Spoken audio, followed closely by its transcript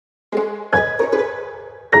In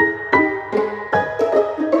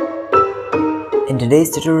today's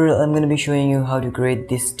tutorial, I'm going to be showing you how to create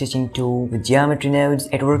this stitching tool with geometry nodes.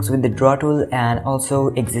 It works with the draw tool and also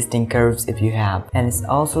existing curves if you have. And it's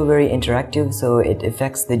also very interactive, so it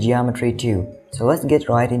affects the geometry too. So let's get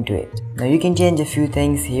right into it. Now you can change a few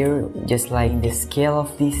things here, just like the scale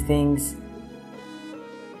of these things.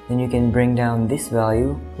 Then you can bring down this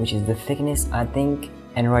value, which is the thickness, I think.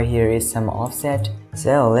 And right here is some offset.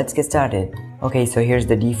 So let's get started. Okay, so here's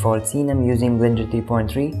the default scene. I'm using Blender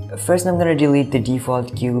 3.3. First I'm gonna delete the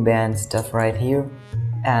default cube and stuff right here,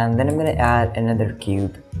 and then I'm gonna add another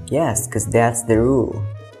cube. Yes, because that's the rule.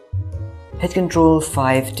 Hit Ctrl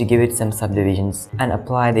 5 to give it some subdivisions and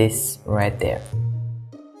apply this right there.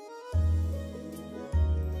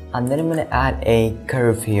 And then I'm gonna add a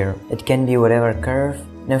curve here. It can be whatever curve.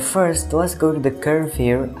 Now first, let's go to the curve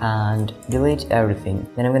here and delete everything.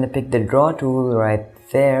 Then I'm gonna pick the draw tool right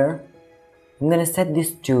there. I'm gonna set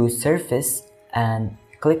this to surface and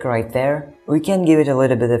click right there. We can give it a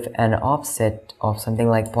little bit of an offset of something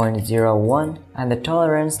like 0.01, and the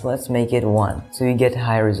tolerance, let's make it 1, so you get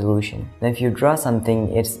high resolution. Now if you draw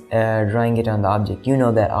something, it's drawing it on the object. You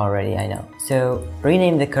know that already, I know. So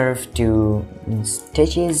rename the curve to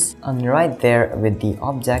stitches, and right there with the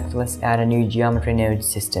object, let's add a new geometry node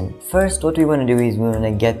system. First, what we want to do is we want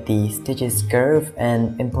to get the stitches curve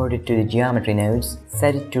and import it to the geometry nodes,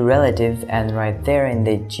 set it to relative, and right there in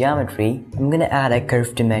the geometry, I'm gonna add a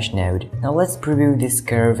curve to mesh node. Now let's preview this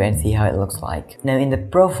curve and see how it looks like. Now in the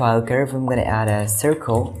profile curve, I'm gonna add a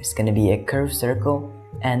circle. It's gonna be a curved circle,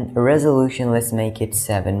 and resolution, let's make it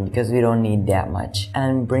 7 because we don't need that much,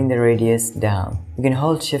 and bring the radius down. You can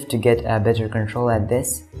hold shift to get a better control at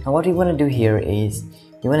this. Now what we want to do here is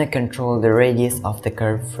you want to control the radius of the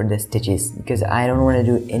curve for the stitches, because I don't want to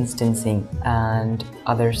do instancing and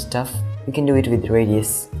other stuff. We can do it with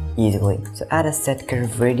radius easily. So add a set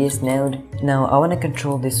curve radius node. Now I want to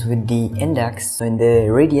control this with the index. So in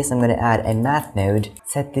the radius I'm going to add a math node,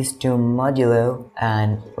 set this to modulo,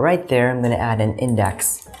 and right there I'm going to add an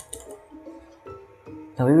index.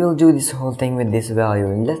 Now we will do this whole thing with this value.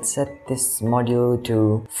 Let's set this modulo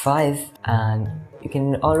to 5, and you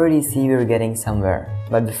can already see we're getting somewhere.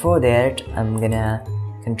 But before that, I'm gonna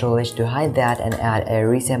Control H to hide that and add a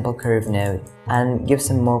resample curve node and give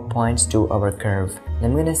some more points to our curve.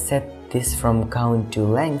 I'm gonna set this from count to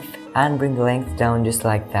length and bring the length down just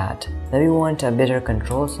like that. Now we want a better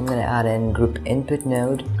control, so I'm gonna add in group input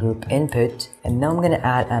node, group input, and now I'm gonna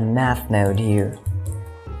add a math node here.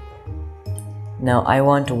 Now I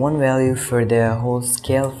want one value for the whole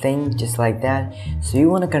scale thing, just like that. So you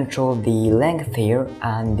want to control the length here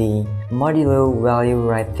and the modulo value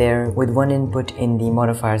right there with one input in the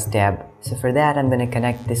modifiers tab. So for that, I'm going to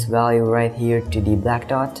connect this value right here to the black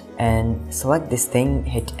dot and select this thing,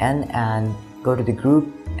 hit N and go to the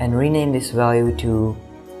group and rename this value to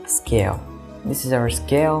scale. This is our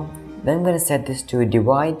scale. Then I'm going to set this to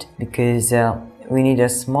divide because we need a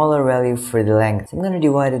smaller value for the length. So I'm going to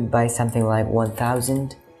divide it by something like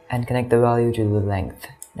 1000 and connect the value to the length.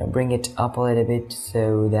 Now bring it up a little bit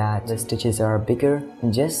so that the stitches are bigger.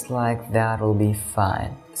 Just like that will be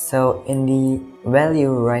fine. So in the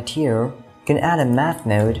value right here, you can add a math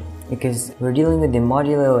node because we're dealing with the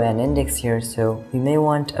modulo and index here, so we may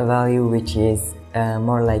want a value which is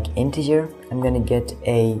more like integer. I'm going to get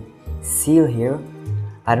a seal here.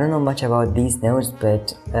 I don't know much about these nodes,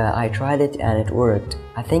 but I tried it and it worked.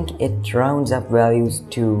 I think it rounds up values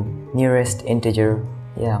to nearest integer.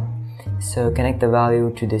 Yeah, so connect the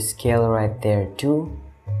value to the scale right there too.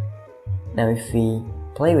 Now if we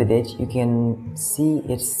play with it, you can see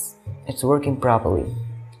it's working properly.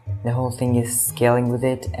 The whole thing is scaling with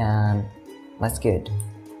it, and that's good.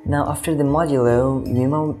 Now after the modulo,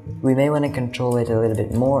 we may want to control it a little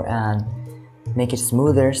bit more and make it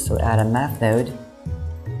smoother, so add a math node.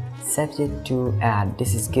 Set it to add.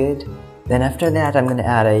 This is good. Then after that, I'm gonna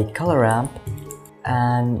add a color ramp,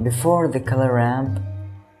 and before the color ramp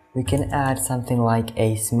we can add something like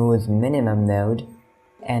a smooth minimum node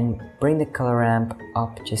and bring the color ramp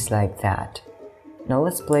up just like that. Now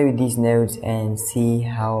let's play with these nodes and see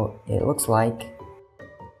how it looks like.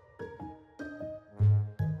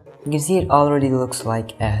 You can see it already looks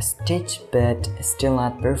like a stitch, but still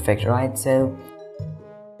not perfect, right? So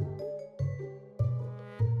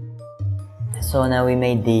now we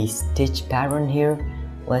made the stitch pattern here.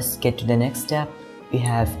 Let's get to the next step. We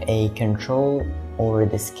have a control over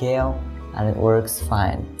the scale and it works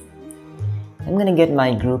fine. I'm gonna get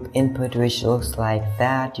my group input, which looks like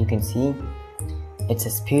that. You can see it's a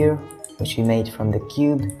sphere which we made from the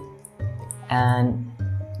cube, and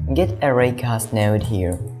get a raycast node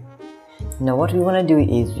here. Now what we want to do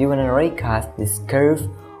is we want to raycast this curve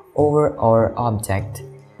over our object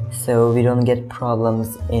so we don't get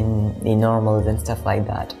problems in the normals and stuff like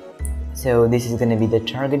that. So this is going to be the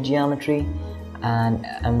target geometry, and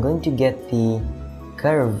I'm going to get the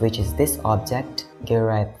curve, which is this object, go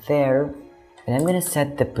right there, and I'm going to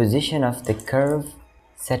set the position of the curve,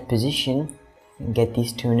 set position, get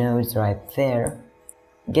these two nodes right there,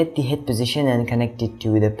 get the hit position and connect it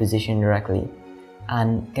to the position directly,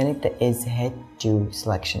 and connect the is hit to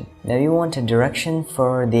selection. Now you want a direction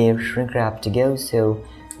for the shrink wrap to go, so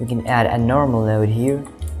we can add a normal node here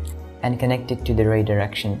and connect it to the right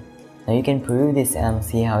direction. Now you can preview this and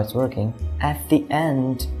see how it's working. At the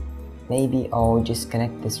end, maybe I'll just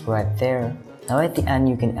connect this right there. Now at the end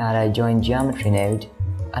you can add a join geometry node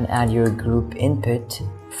and add your group input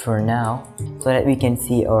for now so that we can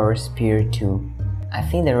see our sphere too. I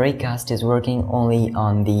think the raycast is working only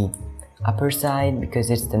on the upper side because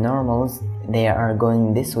it's the normals, they are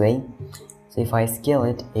going this way. So if I scale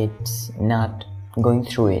it, it's not going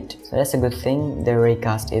through it. So that's a good thing, the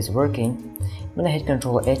raycast is working. I'm gonna hit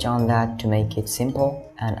Ctrl H on that to make it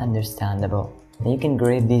simple and understandable. Now you can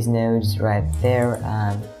grab these nodes right there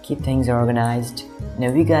and keep things organized.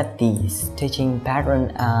 Now we got the stitching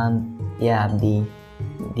pattern and yeah, the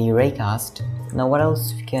raycast. Now what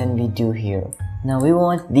else can we do here? Now we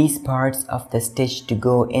want these parts of the stitch to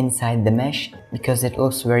go inside the mesh because it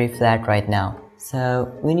looks very flat right now.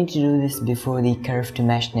 So we need to do this before the curve to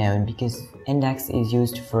mesh node because index is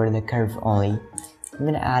used for the curve only. I'm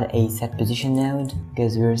gonna add a set position node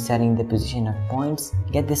because we're setting the position of points.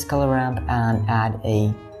 Get this color ramp and add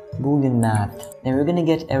a boolean math. Then we're gonna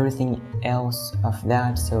get everything else of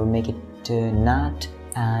that, so make it to not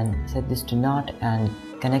and set this to not and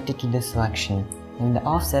connect it to the selection. In the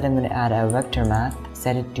offset, I'm going to add a vector math,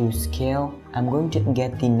 set it to scale. I'm going to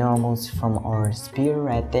get the normals from our sphere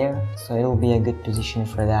right there, so it'll be a good position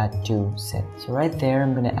for that to set. So right there,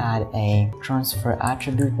 I'm going to add a transfer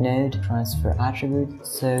attribute node, transfer attribute.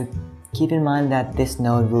 So keep in mind that this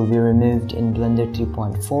node will be removed in Blender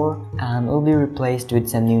 2.4 and will be replaced with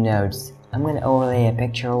some new nodes. I'm going to overlay a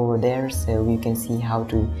picture over there so you can see how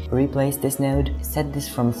to replace this node. Set this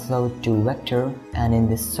from float to vector, and in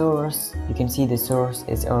the source you can see the source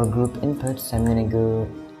is our group input, so I'm going to go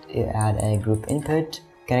add a group input,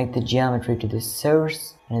 connect the geometry to the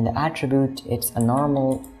source, and in the attribute it's a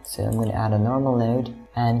normal, so I'm going to add a normal node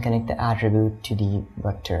and connect the attribute to the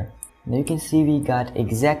vector. Now you can see we got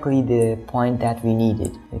exactly the point that we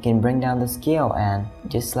needed. We can bring down the scale and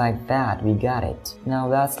just like that we got it. Now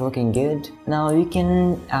that's looking good. Now we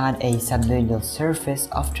can add a subdivisional surface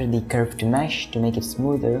after the curve to mesh to make it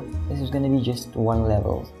smoother. This is going to be just one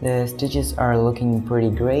level. The stitches are looking pretty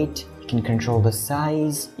great. You can control the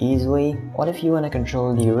size easily. What if you want to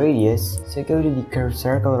control the radius? So go to the curve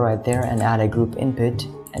circle right there and add a group input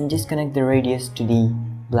and just connect the radius to the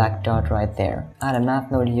black dot right there. Add a math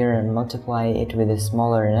node here and multiply it with a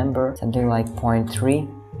smaller number, something like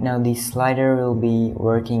 0.3. Now the slider will be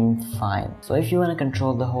working fine. So if you want to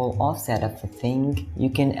control the whole offset of the thing, you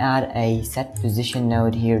can add a set position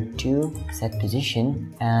node here too, set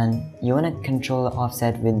position, and you want to control the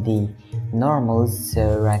offset with the normals.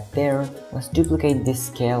 So right there, let's duplicate this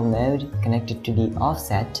scale node, connect it to the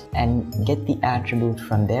offset and get the attribute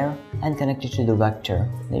from there and connect it to the vector.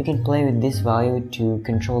 Now you can play with this value to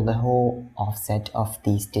control the whole offset of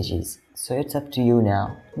these stitches. So it's up to you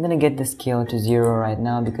now. I'm gonna get the scale to 0 right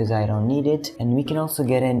now because I don't need it, and we can also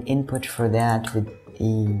get an input for that with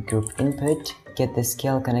the group input. Get the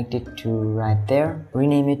scale connected to right there,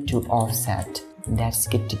 rename it to offset. That's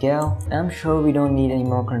good to go. I'm sure we don't need any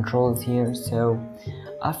more controls here, so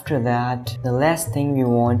after that the last thing we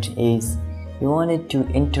want is we want it to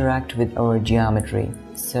interact with our geometry.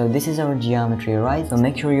 So this is our geometry, right? So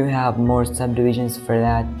make sure you have more subdivisions for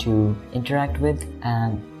that to interact with,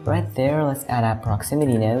 and right there let's add a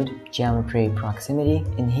proximity node, geometry proximity.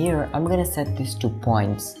 In here I'm gonna set this to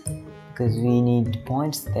points because we need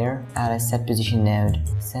points there. Add a set position node,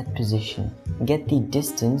 set position, get the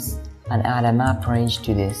distance and add a map range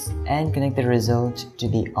to this and connect the result to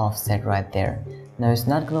the offset right there. Now it's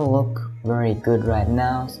not gonna look very good right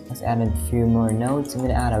now, so let's add a few more nodes. I'm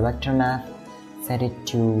gonna add a vector map, set it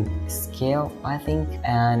to scale I think,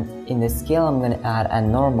 and in the scale I'm gonna add a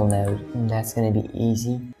normal node, and that's gonna be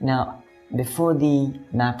easy. Now before the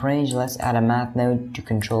map range, let's add a math node to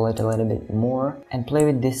control it a little bit more and play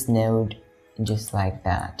with this node just like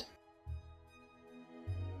that.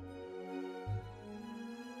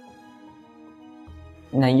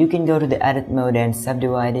 Now you can go to the edit mode and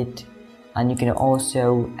subdivide it, and you can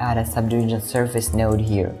also add a subdivisional surface node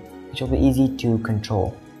here, which will be easy to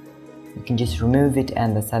control. you can just remove it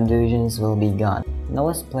and the subdivisions will be gone. Now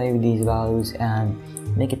let's play with these values and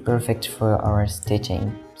make it perfect for our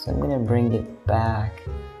stitching. So I'm gonna bring it back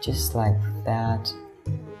just like that,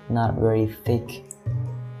 not very thick.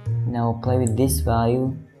 Now play with this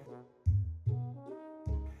value.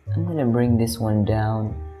 I'm gonna bring this one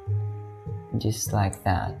down just like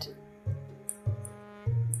that.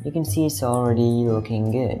 You can see it's already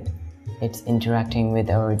looking good. It's interacting with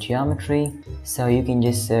our geometry, so you can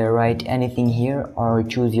just write anything here or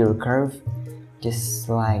choose your curve just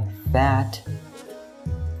like that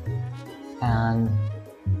and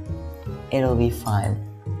it'll be fine.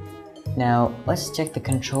 Now let's check the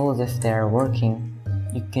controls if they're working.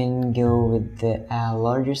 You can go with the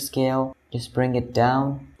larger scale, just bring it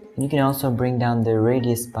down. And you can also bring down the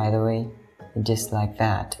radius, by the way, just like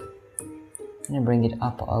that. I'm gonna bring it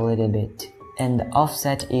up a little bit, and the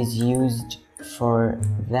offset is used for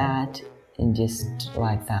that, and just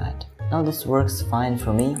like that. Now this works fine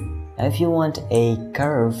for me. Now if you want a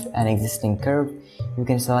curve, an existing curve, you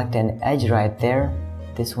can select an edge right there,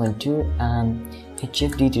 this one too, and hit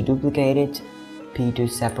Shift D to duplicate it, P to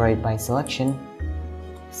separate by selection,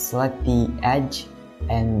 select the edge,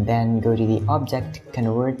 and then go to the object,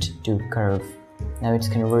 convert to curve. Now it's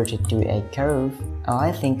converted to a curve.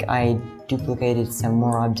 I think I duplicated some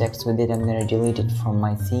more objects with it. I'm gonna delete it from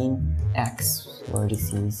my scene. X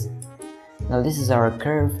vertices. Now this is our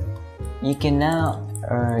curve. You can now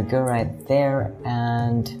go right there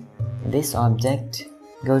and this object,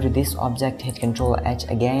 go to this object, hit Ctrl H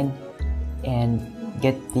again and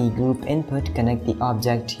get the group input, connect the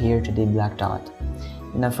object here to the black dot.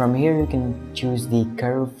 Now from here you can choose the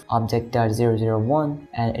curve object.001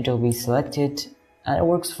 and it will be selected and it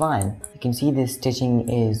works fine. You can see the stitching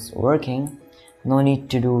is working. No need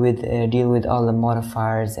to deal with all the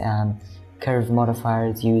modifiers and curve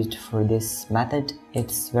modifiers used for this method.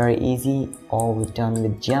 It's very easy, all done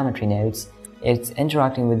with geometry nodes. It's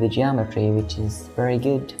interacting with the geometry, which is very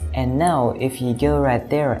good. And now if you go right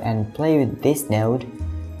there and play with this node,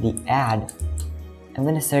 the add, I'm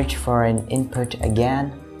gonna search for an input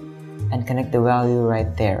again and connect the value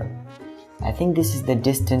right there. I think this is the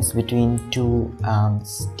distance between two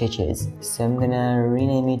stitches, so I'm gonna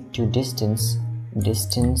rename it to distance.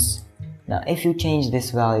 Now if you change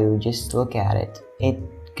this value, just look at it. It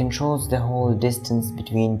controls the whole distance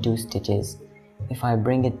between two stitches. If I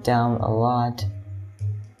bring it down a lot,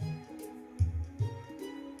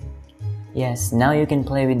 yes, now you can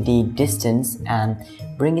play with the distance and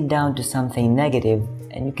bring it down to something negative,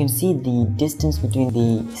 and you can see the distance between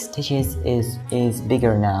the stitches is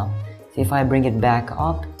bigger now. So if I bring it back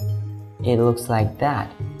up, it looks like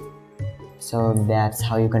that. So that's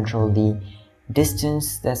how you control the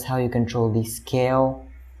distance, that's how you control the scale,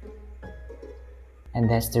 and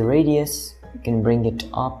that's the radius. You can bring it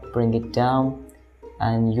up, bring it down,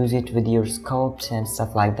 and use it with your sculpts and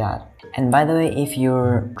stuff like that. And by the way, if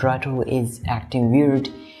your draw tool is acting weird,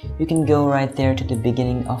 you can go right there to the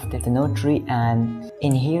beginning of the node tree, and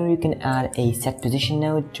in here you can add a set position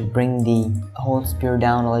node to bring the whole spear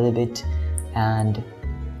down a little bit, and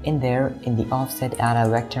in there in the offset add a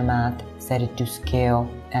vector math, set it to scale,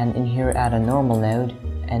 and in here add a normal node.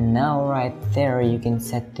 And now right there you can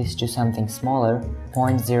set this to something smaller,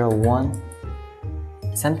 0.01.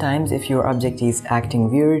 Sometimes if your object is acting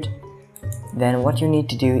weird, then what you need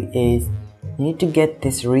to do is you need to get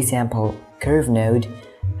this resample curve node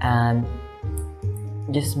and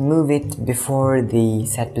just move it before the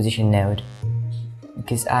set position node,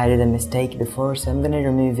 because I did a mistake before. So I'm gonna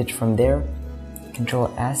remove it from there,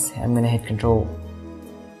 Control S, I'm gonna hit Control.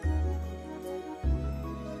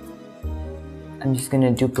 I'm just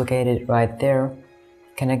gonna duplicate it right there,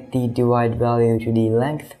 connect the divide value to the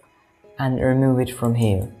length and remove it from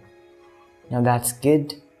here. Now that's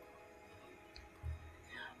good.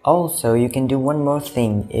 Also, you can do one more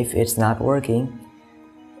thing. If it's not working,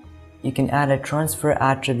 you can add a transfer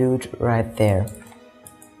attribute right there.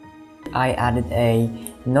 I added a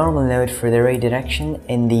normal node for the ray direction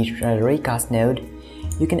in the raycast node.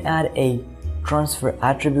 You can add a transfer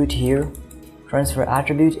attribute here, transfer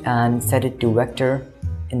attribute, and set it to vector.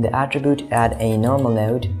 In the attribute, add a normal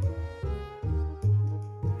node,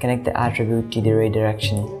 connect the attribute to the ray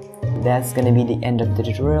direction. That's gonna be the end of the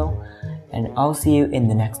tutorial, and I'll see you in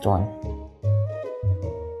the next one.